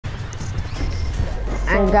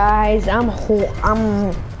And guys, I'm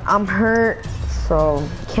hurt, so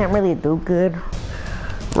can't really do good.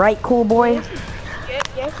 Right, cool boy? You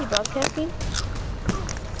actually broadcasting?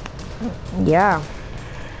 Yeah.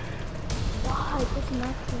 Why? That's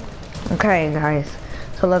nothing. Okay, guys.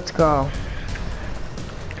 So let's go.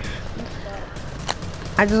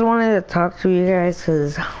 I just wanted to talk to you guys so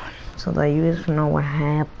that you guys know what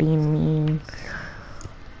happened mean.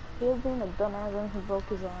 He was being a dumbass when he broke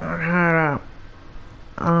his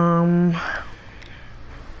arm.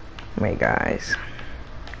 Wait, guys.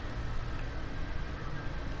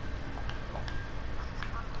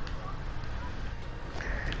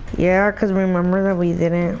 Yeah, cause remember that we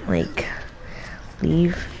didn't like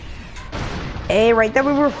leave. Hey, right that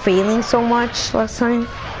we were failing so much last time.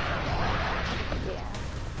 Yeah.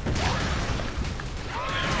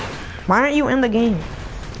 Why aren't you in the game?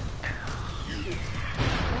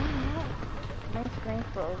 My screen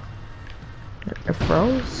froze. It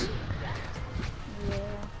froze? Yeah.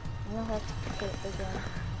 I don't have to put it again.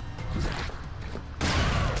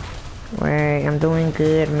 Wait, I'm doing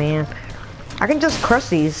good, man. I can just crush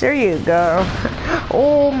these. There you go.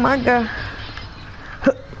 Oh my god.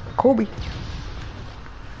 Kobe.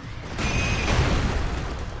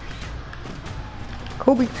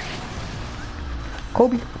 Kobe.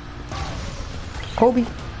 Kobe. Kobe.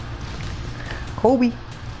 Kobe.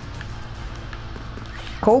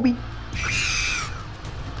 Kobe.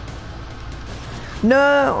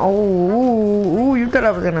 No. Oh, you thought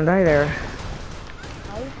I was gonna die there.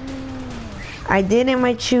 I did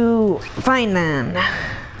invite you. Fine then.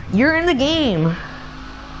 You're in the game.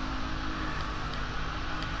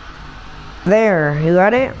 There, you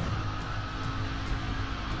got it?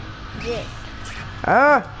 Yes.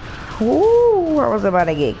 Ooh, I was about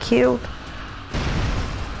to get killed.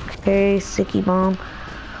 Okay, Sicky bomb.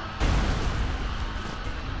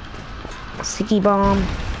 Sicky bomb.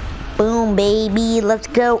 Boom, baby, let's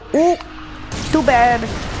go. Ooh, too bad.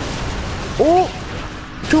 Ooh,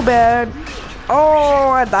 too bad.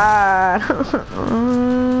 Oh, I died.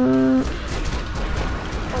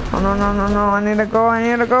 Oh, no, no, no, no, I need to go,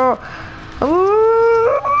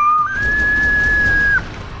 Ooh.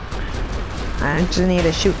 I just need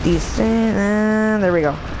to shoot these. There we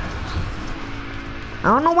go. I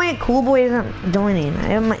don't know why Cool Boy isn't joining.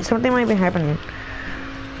 Something might be happening.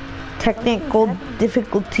 Technical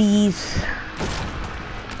difficulties.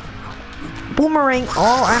 Boomerang.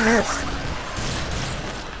 Oh, I missed.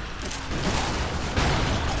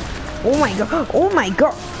 Oh my god. Oh my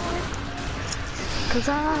god. Cause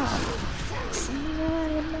I see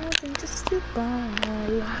nothing to sleep by.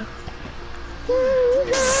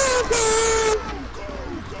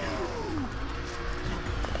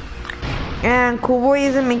 And Cool Boy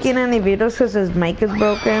isn't making any videos because his mic is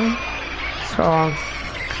broken. So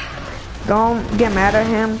don't get mad at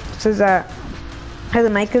him. Says that his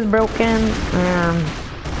mic is broken.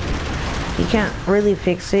 He can't really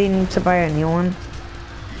fix it. He needs to buy a new one.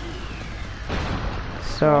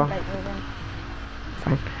 So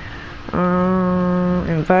fine.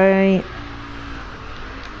 Invite.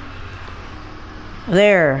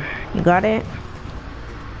 There. You got it?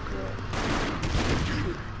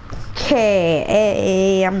 Okay.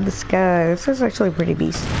 Hey, I'm this guy. This is actually pretty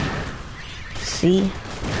beast. See?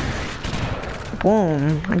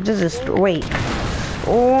 Boom. I just wait.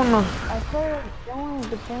 Oh no. I tried going,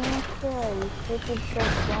 but then after you take it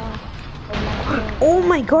back down. Oh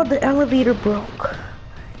my god, the elevator broke.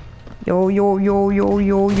 Yo, yo, yo, yo,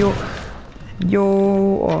 yo, yo. Yo.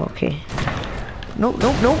 Oh, okay. No,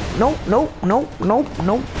 no, no, no, no, no, no,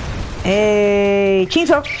 no. Hey,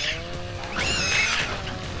 chainsaw.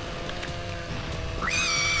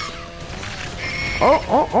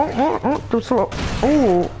 Oh, too slow.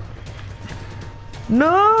 Oh.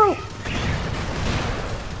 No.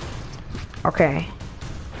 Okay.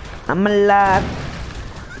 I'm alive.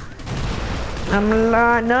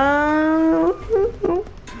 No.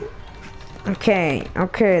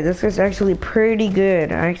 Okay, this is actually pretty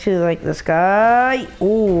good. I actually like this guy.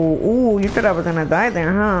 Ooh, you thought I was gonna die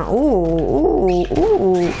there, huh?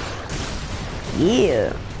 Ooh.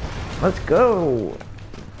 Yeah. Let's go.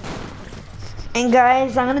 And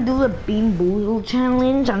guys, I'm gonna do the Bean Boozle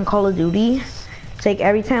challenge on Call of Duty. It's like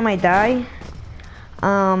every time I die,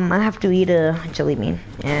 I have to eat a jelly bean,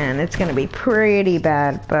 and it's gonna be pretty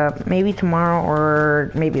bad, but maybe tomorrow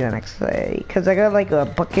or maybe the next day, cause I got like a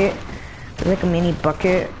bucket, like a mini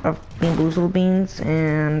bucket of Bean Boozled beans,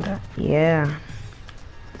 and yeah.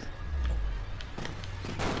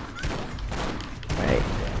 Right.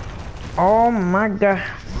 Oh my god.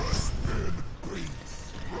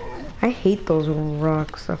 I hate those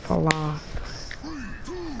rocks that fall off.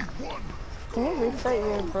 Can you restart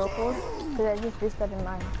your bro code? Cause I just restarted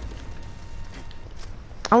mine.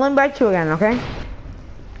 I'll invite you again, okay?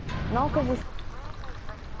 No, cause it's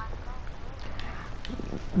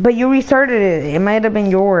But you restarted it. It might have been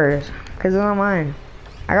yours. Cause it's not mine.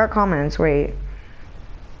 I got comments, wait.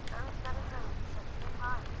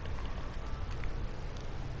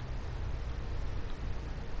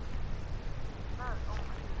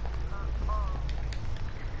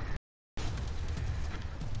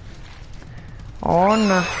 Oh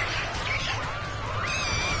no.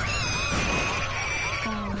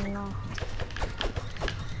 oh no.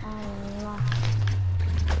 Oh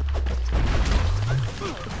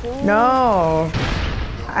no. No.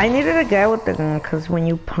 I needed a guy with the gun because when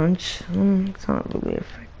you punch, it's not really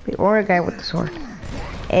effective. Or a guy with the sword.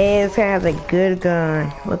 Hey, this guy has a good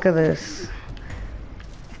gun. Look at this.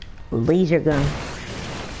 Laser gun.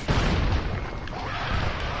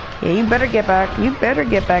 Yeah, you better get back. You better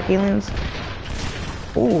get back, aliens.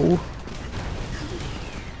 Ooh.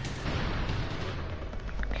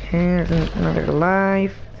 Okay, there's another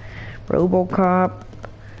life. Robocop.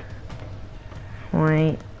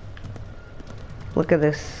 Wait. Look at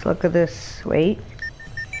this. Look at this. Wait.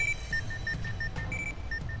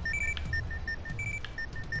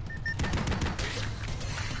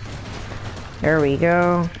 There we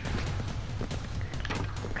go.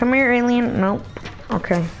 Come here, alien. Nope.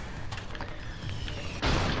 Okay.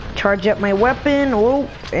 Charge up my weapon. Whoa.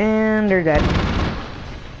 And they're dead.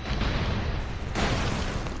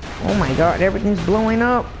 Oh my god, everything's blowing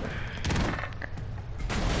up.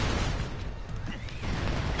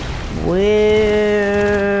 Whoa.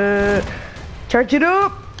 Charge it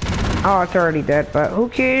up. Oh, it's already dead, but who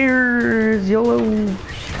cares? YOLO.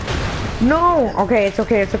 No. Okay, it's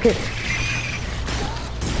okay. It's okay.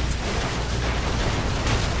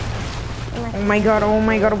 Oh my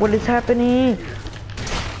god, what is happening?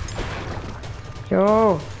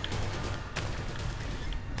 Yo.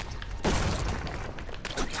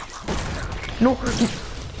 No.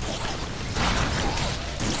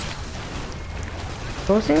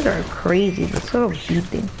 Those things are crazy. This little beat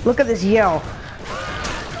thing. Look at this yell.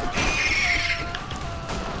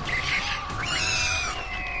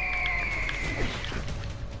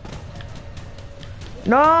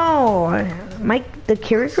 No! The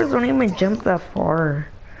characters don't even jump that far.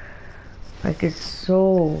 Like, it's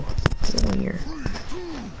so weird.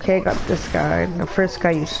 Okay, I got this guy. The first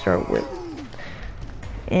guy you start with.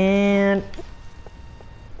 And...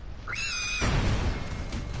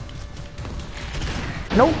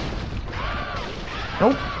 Nope.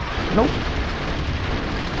 Nope. Nope.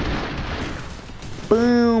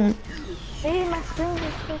 Boom. see, my screen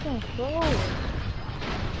is freaking slow.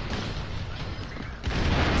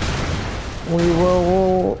 We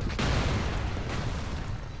will...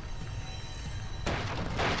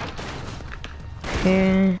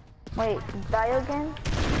 Okay. Wait, die again?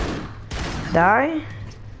 Die?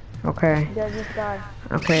 Okay. Yeah, just die.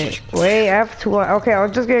 Okay. Wait, I have to... Okay, I'll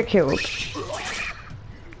just get killed.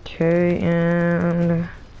 Okay, and...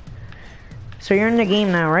 So you're in the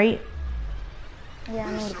game now, right? Yeah,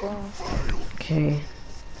 I'm in the game. Okay.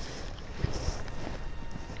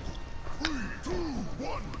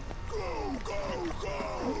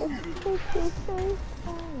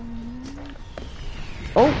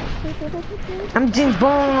 Oh! I'm James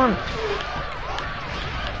Bond!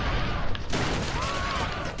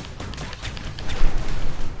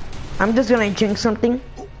 I'm just gonna drink something.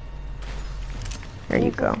 There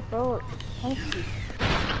you go. Bro, thank you.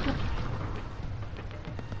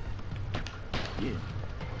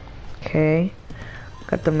 Okay.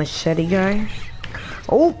 Got the machete guy.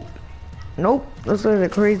 Oh! Nope, those guys are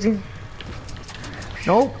crazy.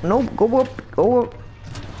 Nope, nope, go up, go up.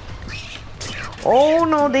 Oh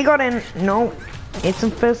no, they got in. No, it's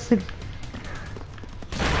infested.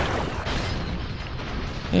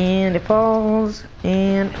 And it falls,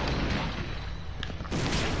 and...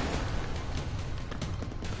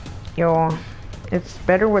 Yo, it's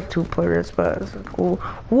better with 2 players, but it's cool.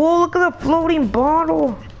 Whoa, look at the floating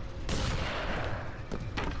bottle!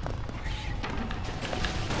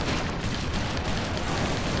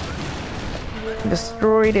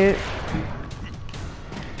 Destroyed it.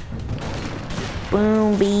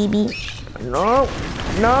 Boom, baby. No,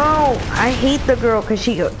 no! I hate the girl because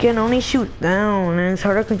she can only shoot down, and it's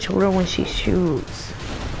hard to control her when she shoots.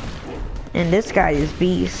 And this guy is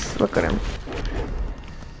beast. Look at him.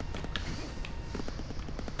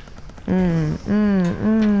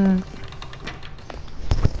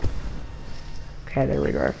 Okay, there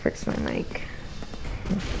we go. I fixed my mic.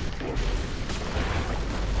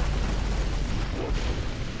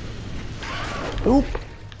 Oop.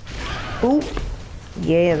 Oop.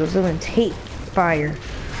 Yeah, those are gonna take fire.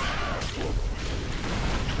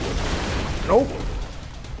 Nope.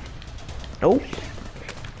 Nope.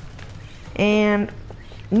 And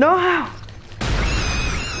no.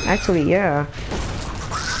 Actually, yeah.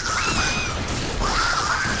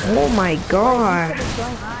 Oh my god.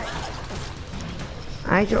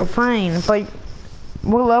 I feel fine, but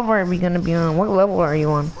what level are we gonna be on? What level are you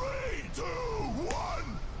on? 3, 2,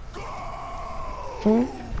 1, Hmm?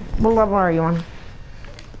 What level are you on?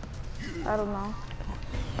 I don't know.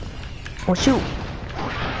 Oh shoot.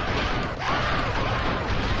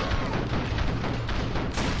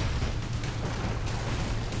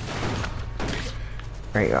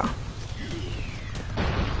 There you go.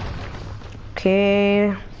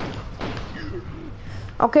 Okay.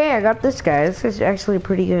 Okay, I got this guy. This is actually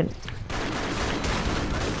pretty good.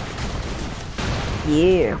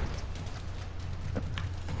 Yeah.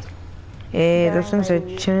 Hey, this one's a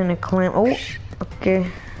trying to climb. Oh, okay.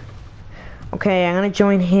 Okay, I'm gonna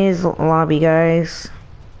join his lobby, guys.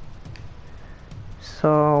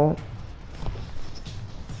 So,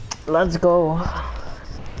 let's go.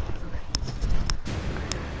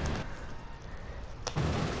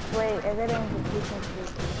 Wait, is it in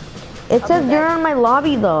It says you're in my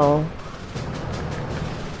lobby, though.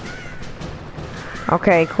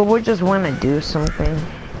 Okay, cool. We just want to do something.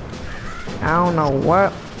 I don't know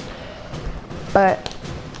what, but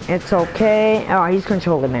it's okay. Oh, he's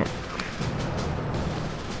controlling it.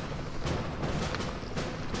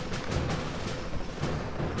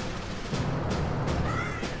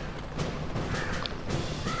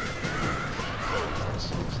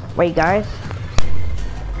 Wait, guys.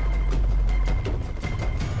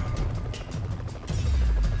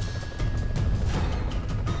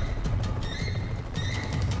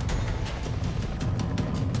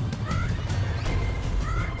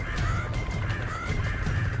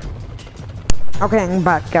 Okay, I'm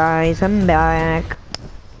back, guys. I'm back.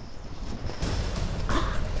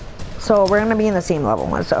 So we're gonna be in the same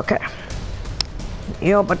level. It's okay.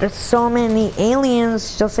 Yo, but there's so many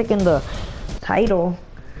aliens, just like in the title.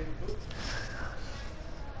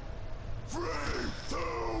 3, 2,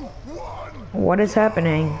 1. What is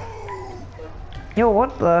happening? Yo,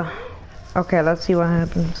 what the? Okay, let's see what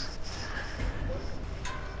happens.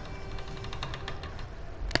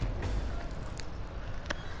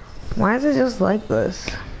 Why is it just like this?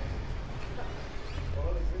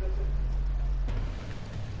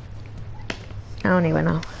 I don't even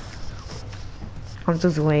know. I'll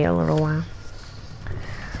just wait a little while.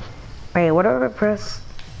 Wait, what do I press?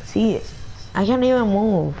 See, I can't even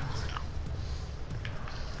move.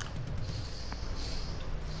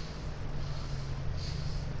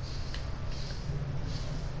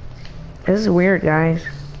 This is weird, guys.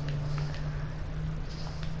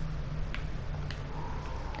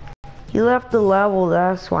 He left the level,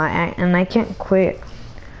 that's why, and I can't quit.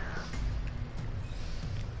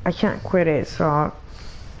 I can't quit it, so